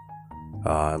kick.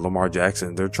 Lamar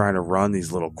Jackson, they're trying to run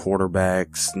these little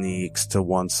quarterback sneaks to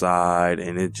one side,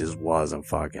 and it just wasn't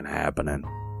fucking happening.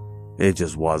 And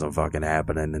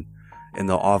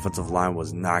the offensive line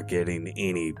was not getting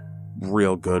any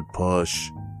real good push.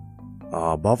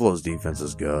 Buffalo's defense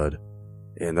is good,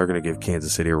 and they're going to give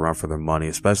Kansas City a run for their money,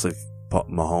 especially if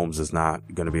Mahomes is not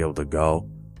going to be able to go,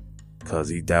 because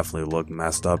he definitely looked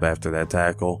messed up after that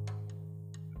tackle.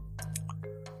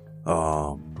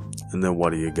 And then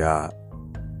what do you got?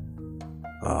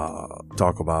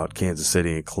 Talk about Kansas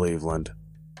City and Cleveland.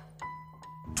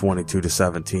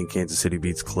 22-17, Kansas City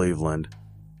beats Cleveland.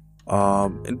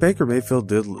 And Baker Mayfield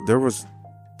there was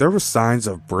signs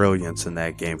of brilliance in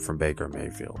that game from Baker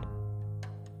Mayfield.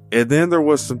 And then there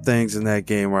was some things in that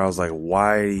game where I was like,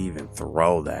 why even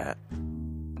throw that?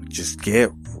 Just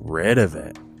get rid of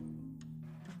it.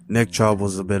 Nick Chubb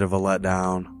was a bit of a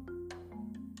letdown.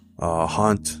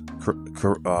 Hunt,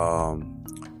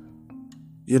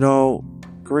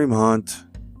 Kareem Hunt.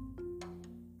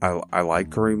 I like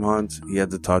Kareem Hunt. He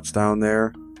had the touchdown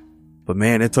there. But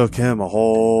man, it took him a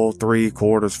whole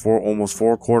almost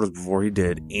 4 quarters before he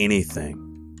did anything.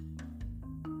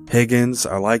 Higgins,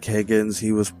 I like Higgins.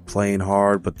 He was playing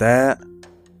hard, but that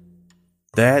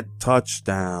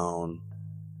touchdown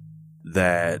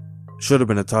that should have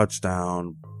been a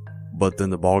touchdown, but then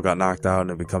the ball got knocked out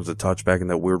and it becomes a touchback in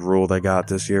that weird rule they got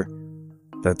this year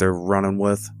that they're running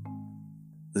with.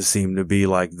 It seemed to be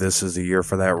like this is a year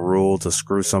for that rule to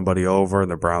screw somebody over, and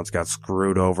the Browns got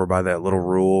screwed over by that little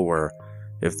rule where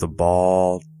if the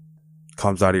ball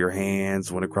comes out of your hands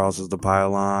when it crosses the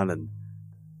pylon and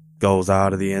goes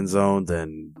out of the end zone,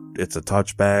 then it's a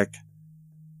touchback.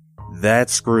 That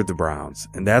screwed the Browns,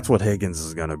 and that's what Higgins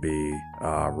is going to be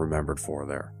remembered for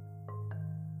there.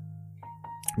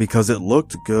 Because it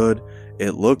looked good.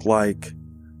 It looked like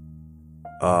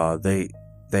they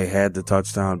had the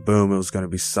touchdown. Boom, it was going to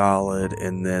be solid,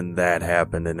 and then that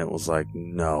happened, and it was like,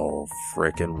 no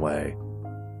freaking way.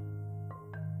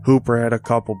 Hooper had a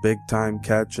couple big-time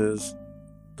catches.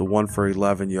 The one for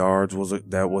 11 yards was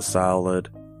solid.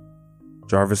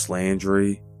 Jarvis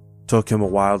Landry, took him a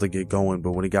while to get going,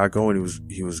 but when he got going,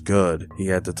 he was good. He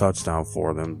had the touchdown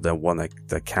for them, the one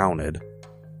that counted.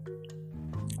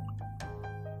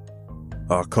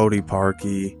 Cody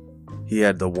Parkey, he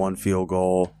had the 1 field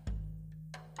goal,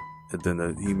 and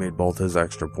then he made both his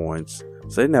extra points.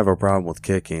 So they didn't have a problem with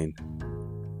kicking.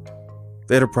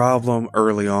 They had a problem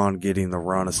early on getting the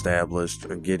run established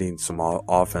and getting some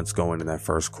offense going in that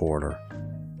first quarter.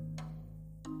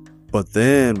 But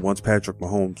then, once Patrick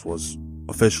Mahomes was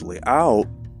officially out,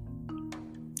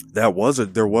 there was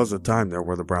a time there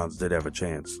where the Browns did have a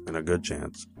chance, and a good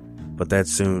chance. but that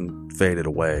soon faded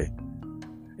away.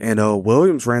 And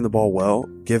Williams ran the ball well,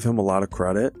 give him a lot of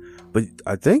credit. But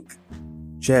I think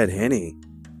Chad Henne,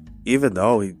 even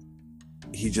though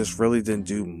he just really didn't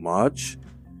do much,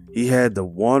 he had the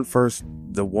one first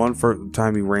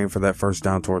time he ran for that first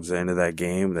down towards the end of that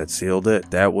game that sealed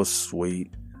it. That was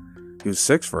sweet. He was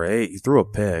 6 for 8. He threw a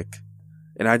pick.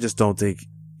 And I just don't think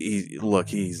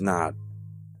he's not.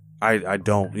 I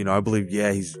don't, I believe,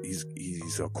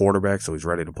 he's a quarterback, so he's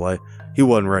ready to play. He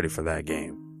wasn't ready for that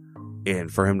game.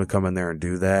 And for him to come in there and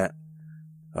do that,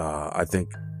 I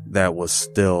think that was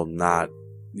still not,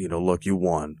 look, you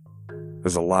won.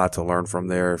 There's a lot to learn from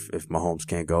there. If Mahomes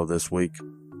can't go this week,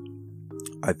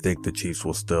 I think the Chiefs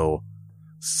will still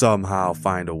somehow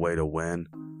find a way to win.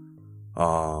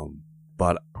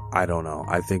 But I don't know.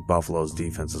 I think Buffalo's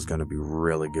defense is going to be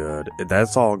really good.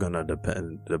 That's all going to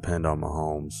depend on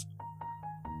Mahomes,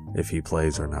 if he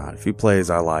plays or not. If he plays,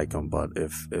 I like him. But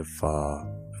if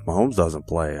Mahomes doesn't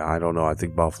play, I don't know. I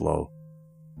think Buffalo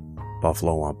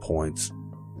on points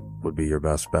would be your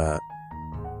best bet.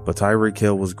 But Tyreek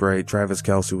Hill was great. Travis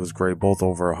Kelce was great. Both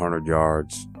over 100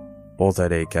 yards. Both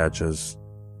had 8 catches.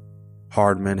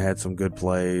 Hardman had some good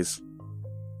plays.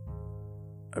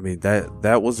 I mean,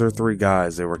 that was their 3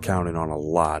 guys they were counting on a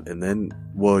lot. And then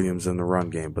Williams in the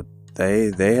run game. But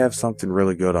they have something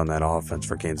really good on that offense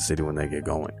for Kansas City when they get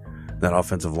going. That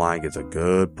offensive line gets a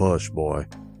good push, boy.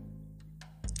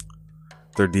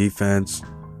 Their defense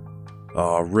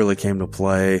really came to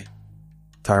play.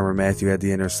 Tyrann Mathieu had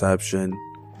the interception.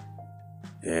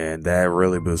 And that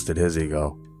really boosted his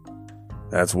ego.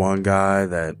 That's one guy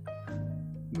that,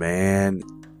 man,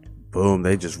 boom,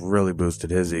 they just really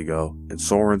boosted his ego. And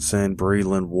Sorensen,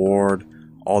 Breeland, Ward,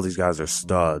 all these guys are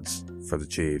studs for the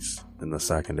Chiefs in the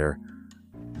secondary.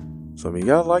 So, I mean, you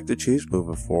gotta like the Chiefs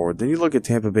moving forward. Then you look at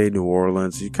Tampa Bay, New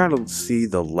Orleans, you kind of see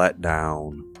the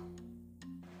letdown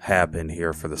happen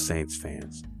here for the Saints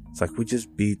fans. It's like, we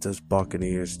just beat this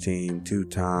Buccaneers team 2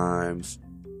 times.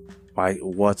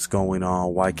 What's going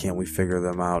on? Why can't we figure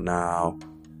them out now?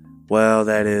 Well,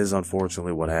 that is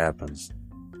unfortunately what happens.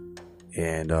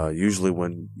 And usually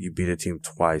when you beat a team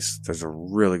twice, there's a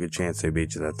really good chance they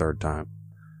beat you that 3rd time.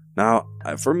 Now,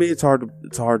 for me, it's hard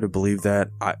to believe that.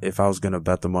 If I was going to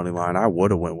bet the money line, I would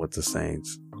have went with the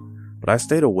Saints. But I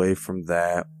stayed away from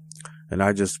that, and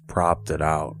I just propped it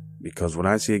out. Because when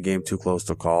I see a game too close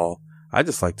to call, I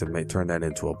just like to turn that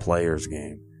into a player's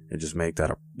game and just make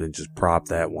that and just prop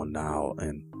that one out.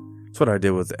 And that's what I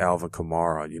did with Alvin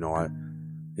Kamara.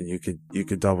 And you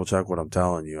could double check what I'm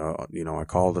telling you. I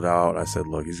called it out. I said,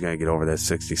 look, he's going to get over that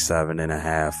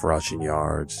 67.5 rushing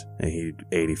yards, and he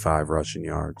 85 rushing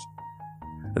yards.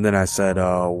 And then I said,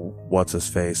 what's his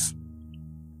face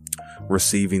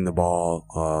receiving the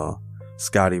ball?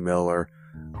 Scotty Miller.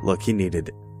 Look, he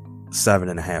needed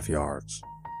 7.5 yards.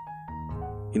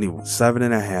 He needed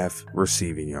 7.5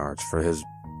 receiving yards for his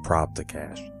prop to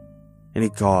cash. And he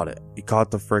caught it. He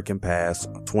caught the freaking pass,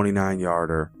 a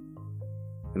 29-yarder.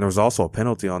 And there was also a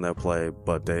penalty on that play,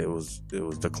 but it was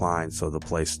declined, so the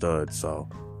play stood. So,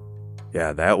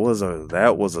 yeah, that was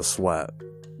a sweat.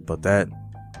 But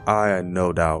I had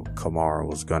no doubt Kamara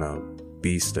was gonna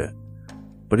beast it.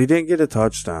 But he didn't get a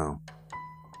touchdown,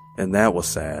 and that was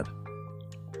sad.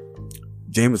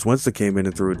 Jameis Winston came in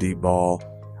and threw a deep ball,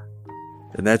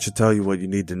 and that should tell you what you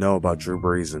need to know about Drew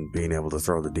Brees and being able to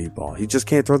throw the deep ball. He just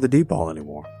can't throw the deep ball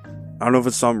anymore. I don't know if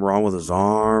it's something wrong with his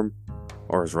arm,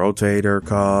 or his rotator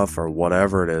cuff, or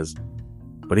whatever it is,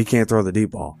 but he can't throw the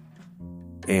deep ball.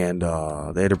 And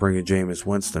they had to bring in Jameis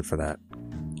Winston for that.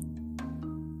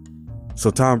 So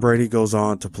Tom Brady goes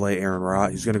on to play Aaron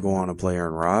Rodgers. He's going to go on and play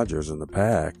Aaron Rodgers in the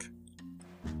pack.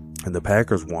 And the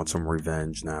Packers want some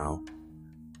revenge now.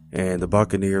 And the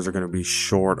Buccaneers are going to be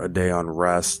short a day on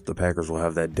rest. The Packers will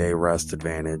have that day rest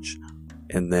advantage.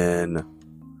 And then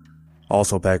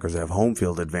also Packers have home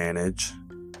field advantage.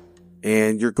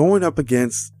 And you're going up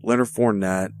against Leonard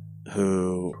Fournette,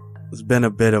 who has been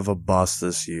a bit of a bust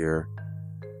this year.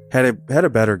 Had a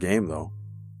better game though.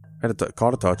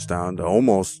 Caught a touchdown.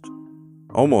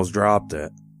 Almost dropped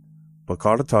it, but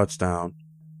caught a touchdown.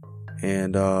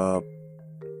 And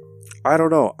I don't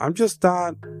know. I'm just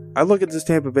not. I look at this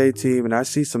Tampa Bay team and I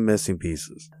see some missing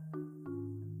pieces.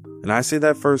 And I see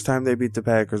that first time they beat the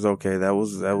Packers. Okay, that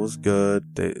was good.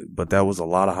 But that was a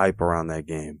lot of hype around that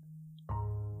game.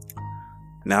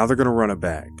 Now they're going to run it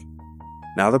back.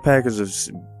 Now the Packers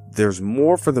there's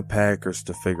more for the Packers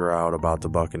to figure out about the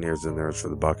Buccaneers than there is for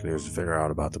the Buccaneers to figure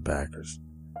out about the Packers.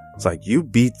 It's like, you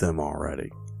beat them already.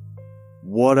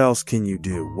 What else can you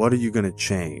do? What are you going to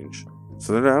change?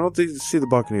 So I don't see the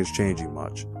Buccaneers changing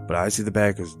much, but I see the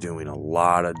Packers doing a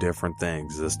lot of different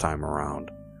things this time around.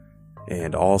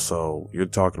 And also, you're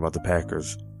talking about the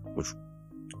Packers, which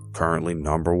currently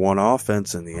number one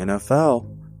offense in the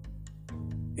NFL.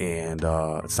 And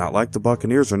it's not like the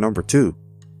Buccaneers are number two.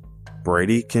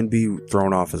 Brady can be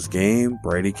thrown off his game.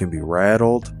 Brady can be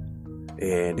rattled.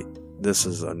 And this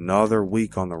is another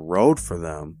week on the road for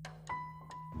them.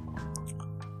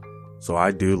 So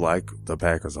I do like the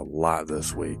Packers a lot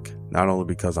this week. Not only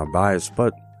because I'm biased,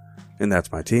 and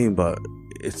that's my team, but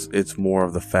it's more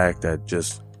of the fact that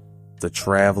just the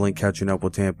traveling, catching up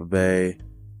with Tampa Bay,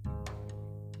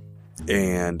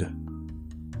 and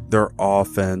their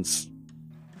offense.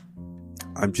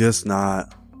 I'm just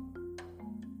not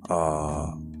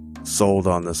sold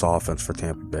on this offense for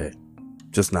Tampa Bay.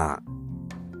 Just not.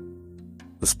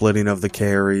 The splitting of the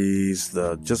carries,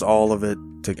 just all of it.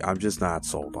 I'm just not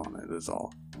sold on it, is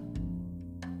all.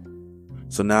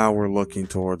 So now we're looking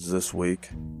towards this week.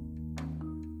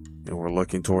 And we're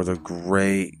looking towards a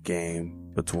great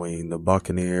game between the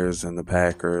Buccaneers and the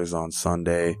Packers on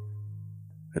Sunday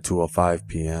at 2:05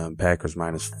 p.m. Packers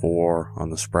 -4 on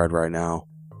the spread right now.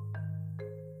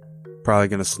 Probably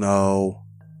going to snow.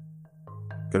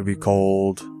 Going to be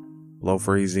cold. Below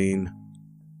freezing.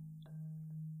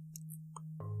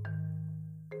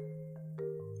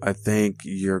 I think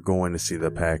you're going to see the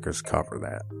Packers cover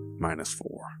that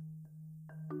 -4.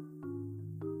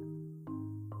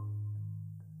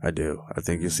 I do. I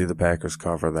think you'll see the Packers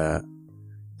cover that.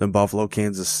 Then Buffalo,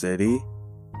 Kansas City.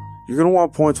 You're going to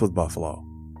want points with Buffalo.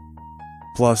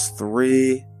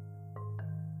 +3.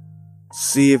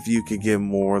 See if you could get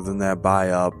more than that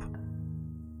buy up.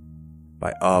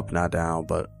 Buy up, not down,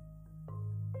 but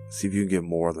see if you can get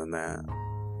more than that.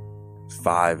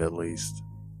 5 at least.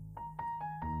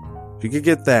 If you could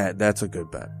get that, that's a good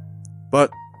bet.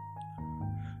 But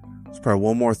there's probably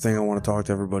one more thing I want to talk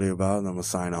to everybody about, and then I'm going to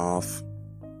sign off.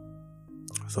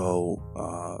 So,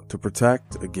 to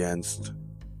protect against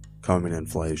coming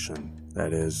inflation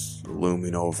that is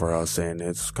looming over us, and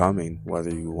it's coming, whether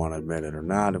you want to admit it or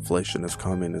not, inflation is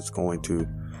coming. It's going to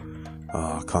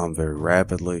come very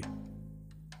rapidly.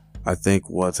 I think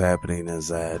what's happening is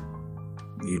that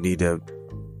you need to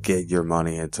get your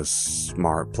money into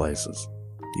smart places.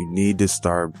 You need to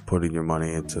start putting your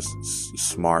money into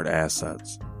smart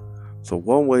assets. So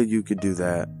one way you could do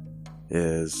that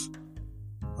is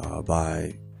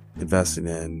by investing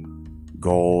in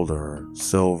gold or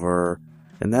silver,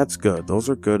 and that's good. Those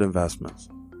are good investments.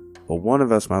 But one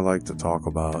investment I like to talk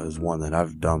about is one that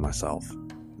I've done myself,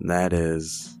 and that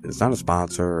is, it's not a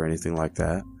sponsor or anything like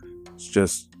that. It's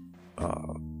just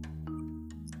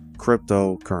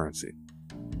cryptocurrency.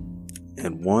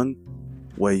 And one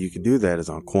way you can do that is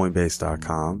on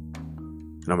Coinbase.com.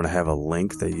 And I'm going to have a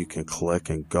link that you can click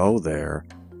and go there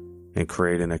and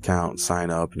create an account and sign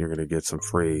up, and you're going to get some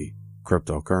free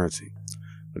cryptocurrency.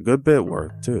 A good bit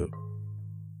worth too.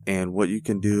 And what you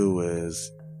can do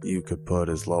is you could put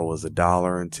as low as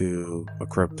 $1 into a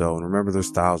crypto. And remember,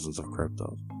 there's thousands of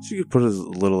cryptos. So you could put as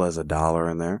little as $1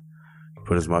 in there.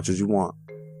 Put as much as you want.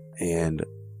 And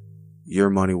your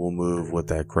money will move with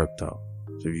that crypto.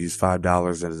 So if you use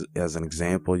 $5 as an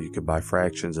example, you could buy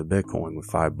fractions of Bitcoin with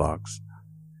 $5.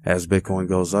 As Bitcoin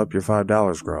goes up, your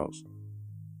 $5 grows.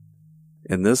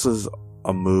 And this is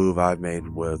a move I've made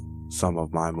with some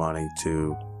of my money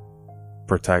to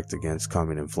protect against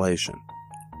coming inflation.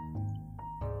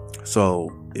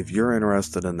 So if you're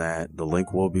interested in that, the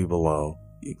link will be below.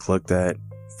 You click that,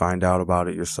 find out about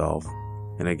it yourself.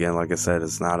 And again, like I said,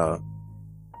 it's not a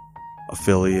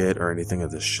affiliate or anything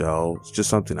of this show. It's just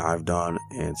something I've done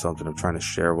and something I'm trying to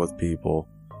share with people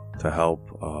to help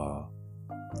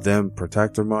them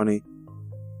protect their money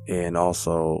and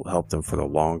also help them for the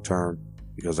long term,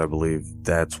 because I believe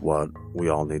that's what we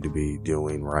all need to be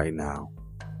doing right now.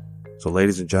 So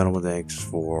ladies and gentlemen, thanks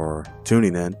for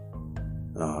tuning in.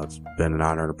 It's been an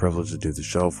honor and a privilege to do the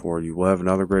show for you. We'll have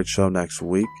another great show next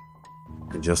week.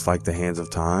 And just like the hands of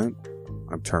time,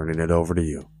 I'm turning it over to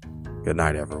you. Good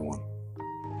night, everyone.